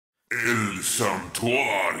El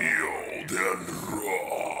santuario del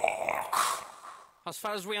rock. As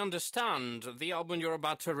far as we understand, the album you're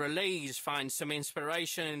about to release finds some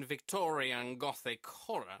inspiration in Victorian Gothic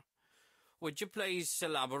horror. Would you please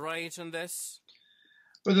elaborate on this?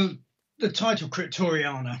 Well, the title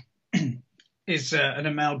Cryptoriana is an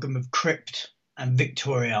amalgam of crypt and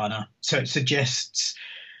Victoriana, so it suggests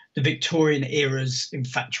the Victorian era's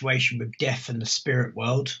infatuation with death and the spirit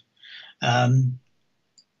world.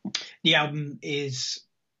 The album is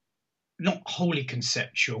not wholly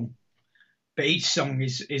conceptual, but each song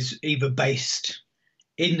is either based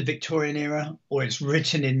in the Victorian era or it's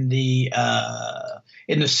written in the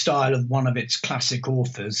style of one of its classic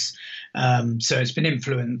authors. So it's been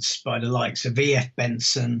influenced by the likes of E.F.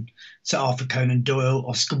 Benson, Sir Arthur Conan Doyle,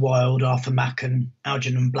 Oscar Wilde, Arthur Machen,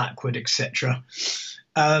 Algernon Blackwood, etc.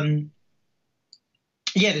 Yeah,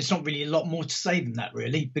 there's not really a lot more to say than that,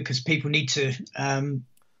 really, because people need to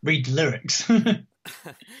read the lyrics.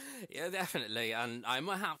 Yeah, definitely. And I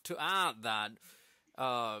might have to add that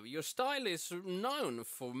your style is known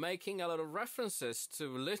for making a lot of references to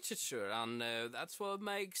literature, and that's what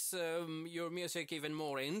makes your music even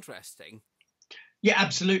more interesting. Yeah,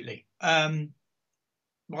 absolutely. I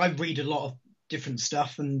read a lot of different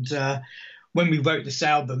stuff, and when we wrote this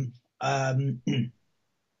album,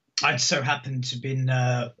 I'd so happened to have been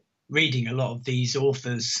reading a lot of these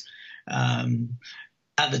authors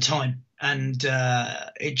at the time, and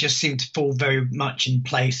it just seemed to fall very much in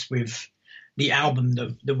place with the album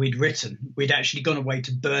that we'd written. We'd actually gone away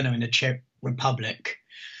to Brno in the Czech Republic,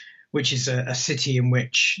 which is a city in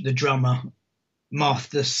which the drummer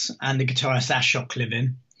Marthas and the guitarist Ashok live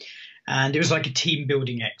in. And it was like a team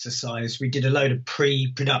building exercise. We did a load of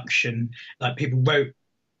pre-production, like people wrote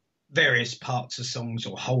various parts of songs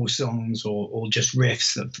or whole songs or just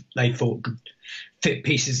riffs that they thought could fit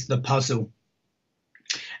pieces of the puzzle.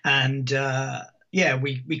 And yeah,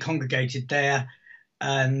 we congregated there,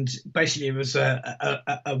 and basically it was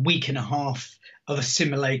a week and a half of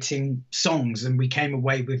assimilating songs, and we came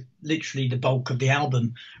away with literally the bulk of the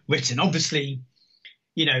album written. Obviously,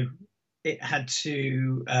 you know, it had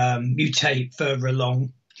to mutate further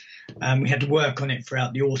along. We had to work on it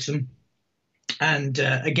throughout the autumn. And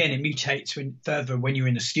again, it mutates further when you're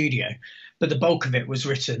in the studio. But the bulk of it was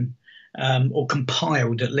written or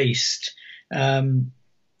compiled, at least,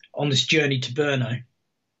 on this journey to Brno.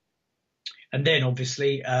 And then,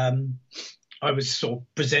 obviously, I was sort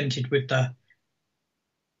of presented with the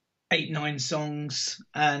 8-9 songs.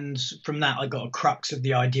 And from that, I got a crux of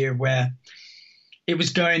the idea of where it was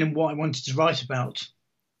going and what I wanted to write about.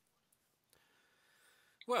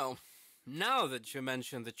 Well, now that you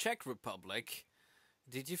mentioned the Czech Republic,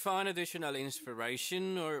 did you find additional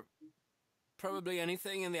inspiration or probably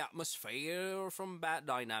anything in the atmosphere or from bad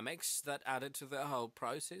dynamics that added to the whole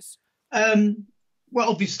process? Well,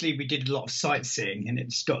 obviously we did a lot of sightseeing, and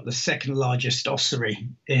it's got the second largest ossuary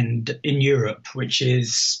in Europe, which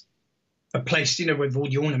is a place, you know, where all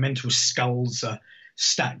the ornamental skulls are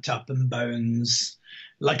stacked up and bones,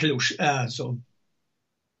 like a little sort of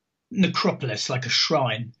necropolis, like a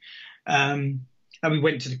shrine. And we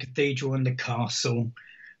went to the cathedral and the castle.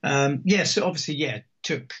 Yeah, so obviously, yeah,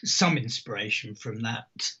 took some inspiration from that.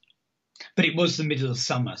 But it was the middle of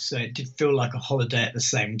summer, so it did feel like a holiday at the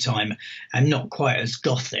same time, and not quite as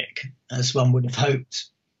gothic as one would have hoped.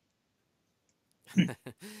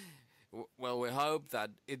 Well, we hope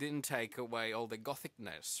that it didn't take away all the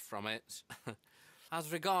gothicness from it.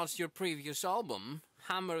 As regards your previous album,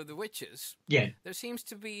 Hammer of the Witches, yeah, there seems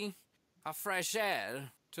to be a fresh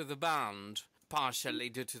air to the band, partially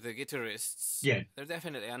due to the guitarists. Yeah. They're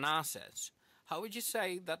definitely an asset. How would you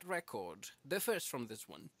say that record differs from this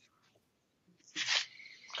one?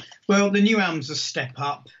 Well, the new album's a step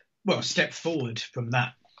up, well, a step forward from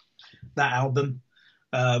that album.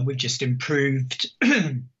 We've just improved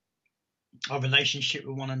our relationship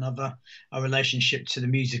with one another, our relationship to the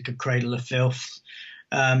music of Cradle of Filth.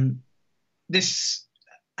 This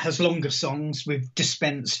has longer songs. We've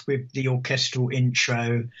dispensed with the orchestral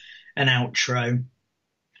intro and outro.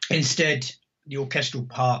 Instead, the orchestral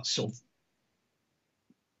parts sort of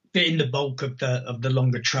fit in the bulk of the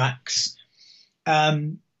longer tracks.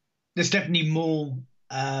 There's definitely more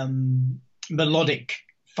melodic,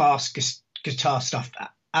 fast guitar stuff,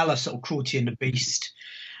 a la sort of Cruelty and the Beast.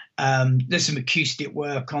 There's some acoustic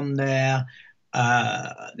work on there.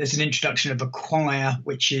 There's an introduction of a choir,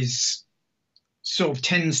 which is sort of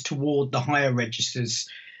tends toward the higher registers,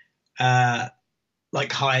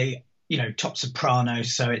 like high, you know, top soprano.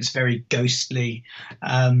 So it's very ghostly.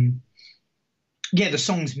 Yeah, the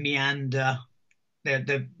songs meander.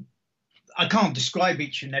 They're I can't describe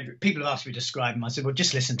each and every. People have asked me to describe them. I said, well,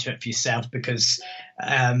 just listen to it for yourself, because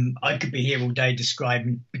I could be here all day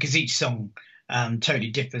describing, because each song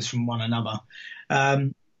totally differs from one another.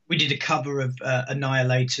 We did a cover of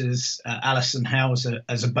Annihilator's Alison Howe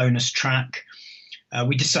as a bonus track.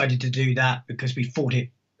 We decided to do that because we thought it.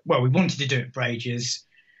 Well, we wanted to do it for ages.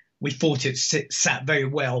 We thought it sat very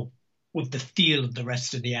well with the feel of the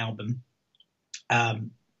rest of the album.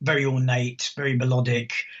 Very ornate, very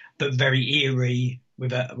melodic, but very eerie,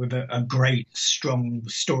 with a great, strong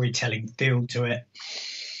storytelling feel to it.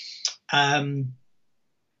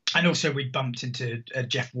 And also we bumped into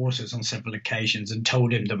Jeff Waters on several occasions and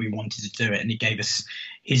told him that we wanted to do it, and he gave us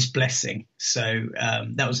his blessing. So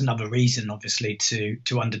that was another reason, obviously,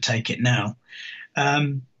 to undertake it now.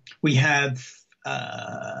 We have,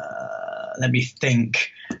 let me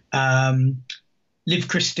think, Liv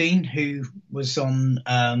Christine, who was on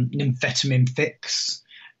Nymphetamine Fix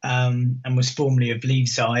and was formerly of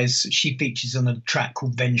Leaves' Eyes. She features on a track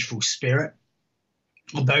called Vengeful Spirit,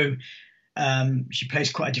 although she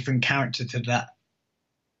plays quite a different character to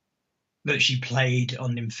that she played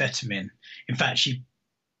on Nymphetamine. In fact,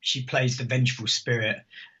 she plays the Vengeful Spirit,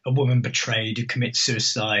 a woman betrayed who commits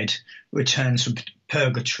suicide, returns from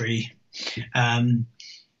purgatory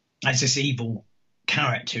as this evil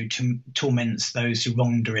character who torments those who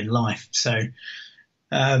wronged her in life. So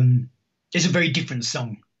it's a very different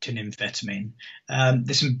song to Nymphetamine.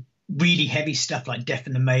 There's some really heavy stuff like Death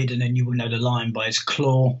and the Maiden and You Will Know the Lion by His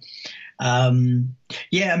Claw.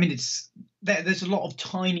 Yeah, I mean, there's a lot of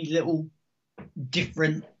tiny little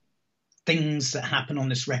different things that happen on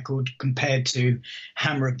this record compared to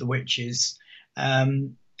Hammer of the Witches.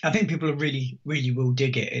 I think people really, really will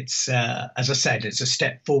dig it. It's, as I said, it's a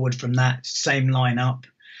step forward from that same lineup.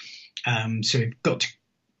 So we've got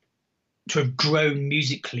to have grown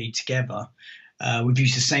musically together. We've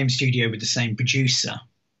used the same studio with the same producer,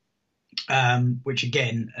 which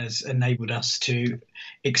again has enabled us to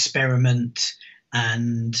experiment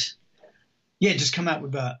and, yeah, just come out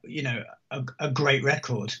with a great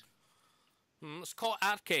record. Scott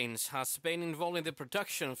Adkins has been involved in the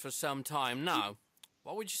production for some time now.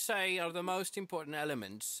 What would you say are the most important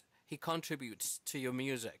elements he contributes to your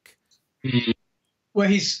music? Well,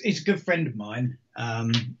 he's a good friend of mine.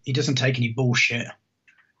 He doesn't take any bullshit.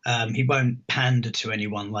 He won't pander to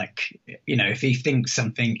anyone. Like, if he thinks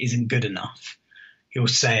something isn't good enough, he'll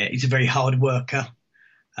say it. He's a very hard worker.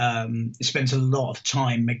 He spends a lot of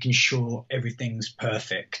time making sure everything's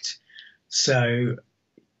perfect. So,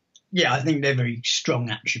 yeah, I think they're very strong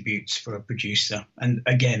attributes for a producer. And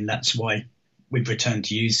again, that's why we've returned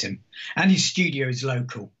to use him. And his studio is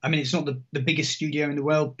local. I mean, it's not the biggest studio in the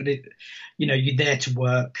world, but you're there to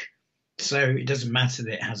work. So it doesn't matter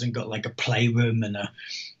that it hasn't got like a playroom and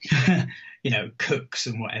cooks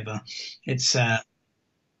and whatever. It's, yeah,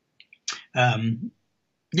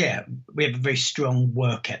 we have a very strong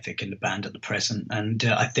work ethic in the band at the present. And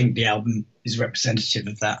I think the album is representative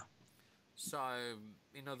of that. So,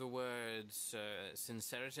 in other words,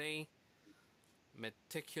 sincerity,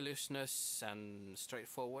 meticulousness and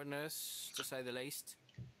straightforwardness, to say the least?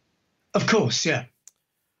 Of course, yeah.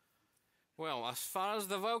 Well, as far as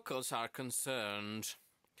the vocals are concerned,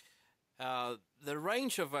 the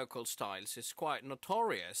range of vocal styles is quite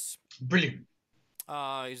notorious. Brilliant.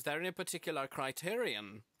 Is there any particular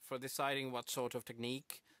criterion for deciding what sort of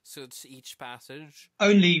technique suits each passage?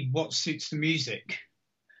 Only what suits the music.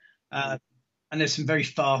 And there's some very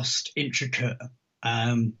fast, intricate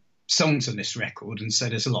songs on this record, and so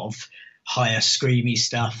there's a lot of higher, screamy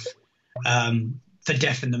stuff. For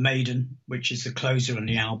Death and the Maiden, which is the closer on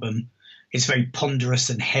the album, it's very ponderous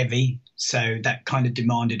and heavy, so that kind of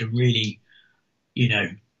demanded a really,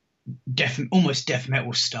 almost death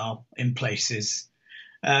metal style in places.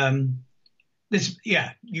 There's,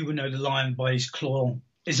 You Will Know the Lion by His Claw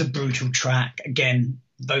is a brutal track, again,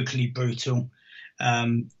 vocally brutal.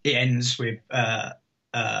 It ends with a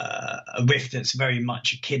riff that's very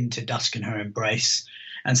much akin to Dusk in Her Embrace.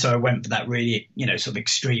 And so I went for that really, sort of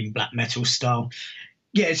extreme black metal style.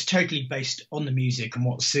 Yeah, it's totally based on the music and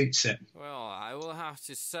what suits it. Well, I will have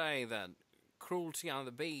to say that Cruelty and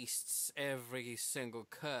the Beast's every single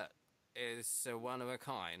cut is one of a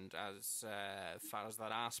kind as far as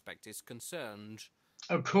that aspect is concerned.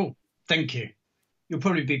 Oh, cool. Thank you. You'll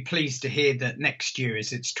probably be pleased to hear that next year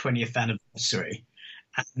is its 20th anniversary.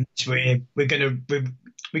 And we're going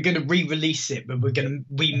to re-release it, but we're going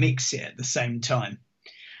to remix it at the same time.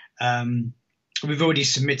 We've already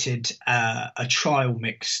submitted a trial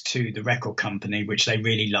mix to the record company, which they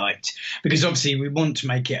really liked, because obviously we want to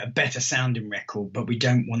make it a better sounding record, but we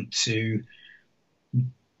don't want to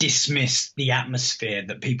dismiss the atmosphere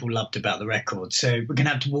that people loved about the record. So we're going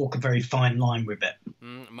to have to walk a very fine line with it.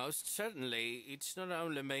 Most certainly, it's not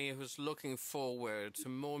only me who's looking forward to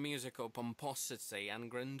more musical pomposity and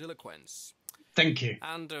grandiloquence. Thank you.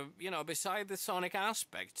 And, beside the sonic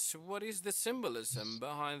aspects, what is the symbolism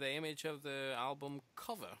behind the image of the album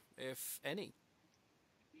cover, if any?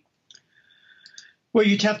 Well,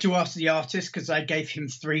 you'd have to ask the artist because I gave him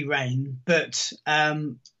free rein. But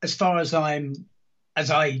as far as I know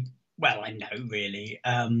really,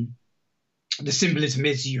 the symbolism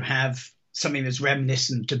is you have something that's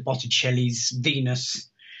reminiscent of Botticelli's Venus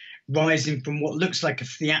rising from what looks like a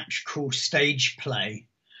theatrical stage play.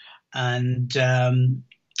 And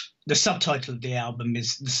the subtitle of the album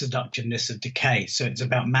is The Seductiveness of Decay. So it's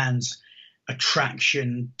about man's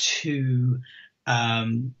attraction to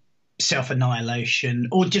self-annihilation,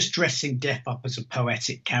 or just dressing death up as a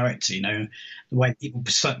poetic character, the way people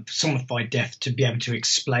personify death to be able to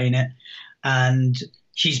explain it. And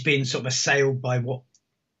she's been sort of assailed by what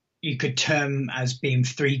you could term as being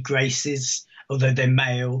three graces, although they're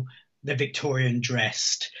male, they're Victorian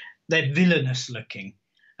dressed, they're villainous looking.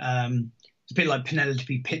 It's a bit like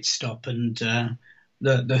Penelope Pitstop and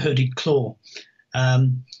the Hooded Claw.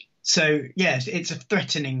 So, yes, it's a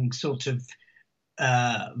threatening sort of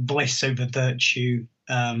vice over virtue,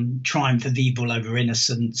 triumph of evil over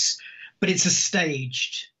innocence. But it's a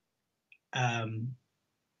staged,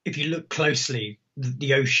 if you look closely,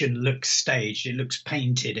 the ocean looks staged, it looks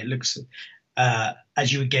painted, it looks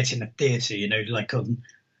as you would get in a theatre, like on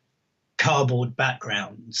cardboard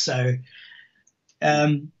background. So,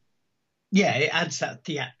 it adds that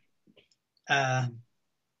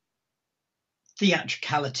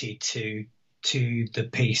theatricality to the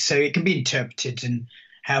piece. So it can be interpreted in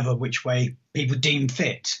however which way people deem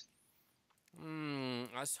fit.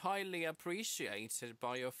 As highly appreciated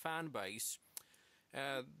by your fan base,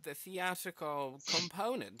 the theatrical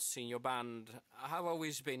components in your band have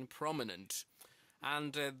always been prominent.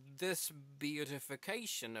 And this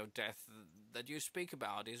beatification of death that you speak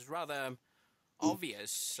about is rather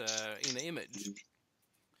obvious in the image.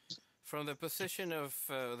 From the position of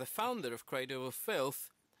the founder of CRADLE of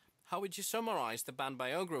Filth, how would you summarize the band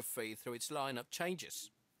biography through its lineup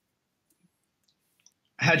changes?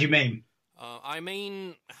 How do you mean? I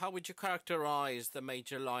mean, how would you characterize the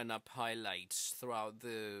major lineup highlights throughout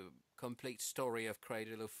the complete story of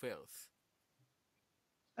CRADLE of Filth?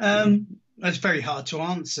 That's very hard to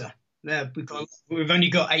answer. We've only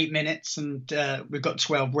got 8 minutes, and we've got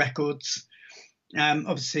 12 records.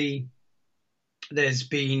 Obviously, there's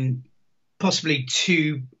been possibly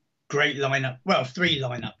three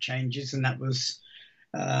lineup changes, and that was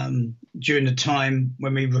during the time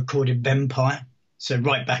when we recorded Vampire. So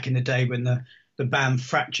right back in the day when the band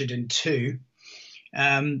fractured in two.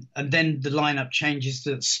 And then the lineup changes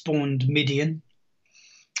that spawned Midian,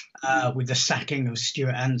 with the sacking of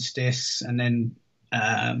Stuart Anstis, and then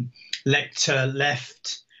Lecter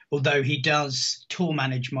left, although he does tour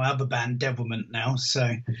manage my other band, Devilment, now.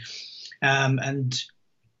 So, and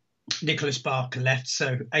Nicholas Barker left.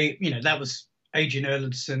 So, that was Adrian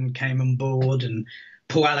Erlandson came on board, and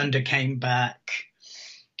Paul Allender came back,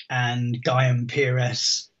 and Guillaume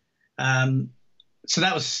Pires. So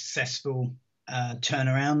that was a successful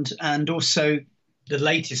turnaround. And also the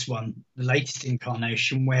latest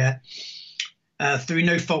incarnation, where through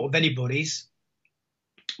no fault of anybody's,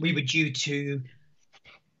 we were due to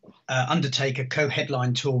undertake a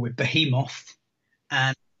co-headline tour with Behemoth,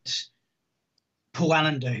 and Paul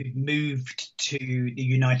Allender, who moved to the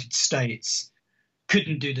United States,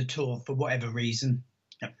 couldn't do the tour for whatever reason,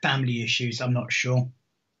 family issues, I'm not sure.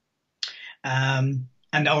 And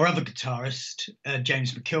our other guitarist,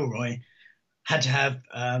 James McIlroy, had to have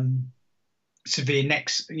severe neck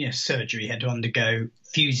surgery. He had to undergo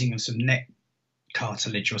fusing of some neck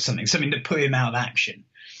cartilage or something that put him out of action.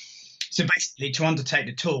 So basically, to undertake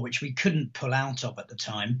the tour, which we couldn't pull out of at the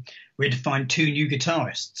time, we had to find 2 new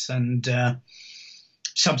guitarists. And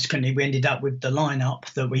subsequently, we ended up with the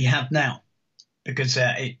lineup that we have now, because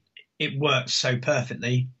it worked so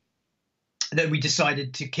perfectly that we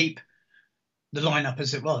decided to keep the lineup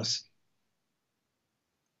as it was.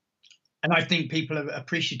 And I think people are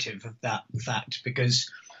appreciative of that fact, because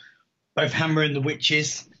both Hammer and the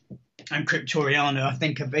Witches and Cryptoriana, I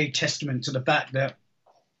think, are very testament to the fact that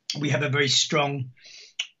we have a very strong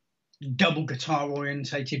double guitar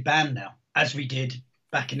orientated band now, as we did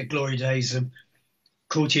back in the glory days of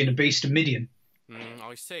Cruelty and the Beast and Midian.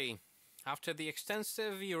 I see. After the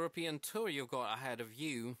extensive European tour you've got ahead of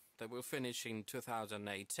you that will finish in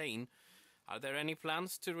 2018, are there any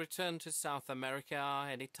plans to return to South America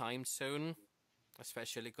anytime soon,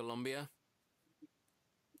 especially Colombia?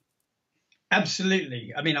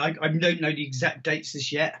 Absolutely. I mean, I don't know the exact dates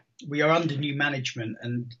as yet. We are under new management,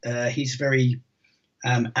 and he's very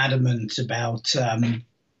adamant about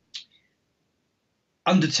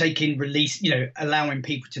undertaking release, allowing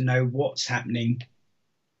people to know what's happening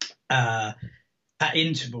at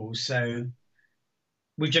intervals. So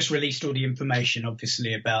we've just released all the information,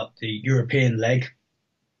 obviously, about the European leg.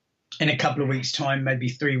 In a couple of weeks' time, maybe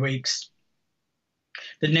 3 weeks,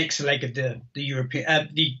 the next leg of the European,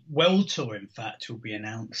 the world tour, in fact, will be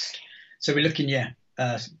announced. So we're looking,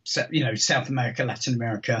 South America, Latin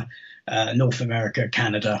America, North America,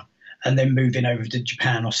 Canada, and then moving over to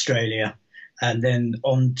Japan, Australia, and then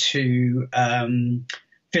on to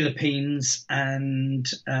Philippines and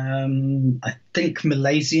I think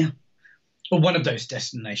Malaysia, or one of those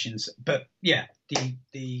destinations. But yeah,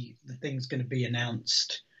 the thing's going to be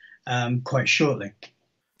announced quite shortly.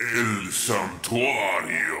 El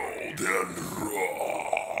Santuario del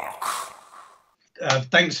Rock.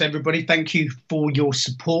 Thanks, everybody. Thank you for your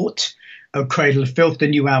support of Cradle of Filth. The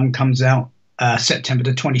new album comes out September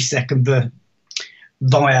the 22nd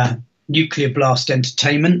via Nuclear Blast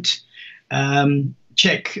Entertainment.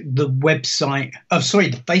 Check the website.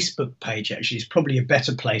 The Facebook page, actually, is probably a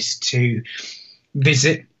better place to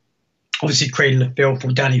visit. Obviously, Cradle of Filth or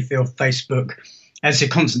Dani Filth Facebook, as they're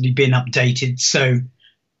constantly being updated. So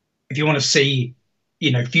if you want to see,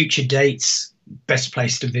 future dates, best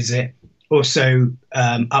place to visit. Also,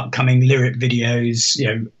 upcoming lyric videos,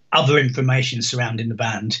 other information surrounding the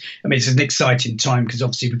band. I mean, it's an exciting time because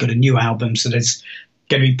obviously we've got a new album, so there's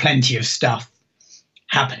going to be plenty of stuff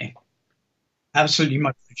happening. Absolutely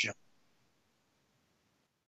my pleasure.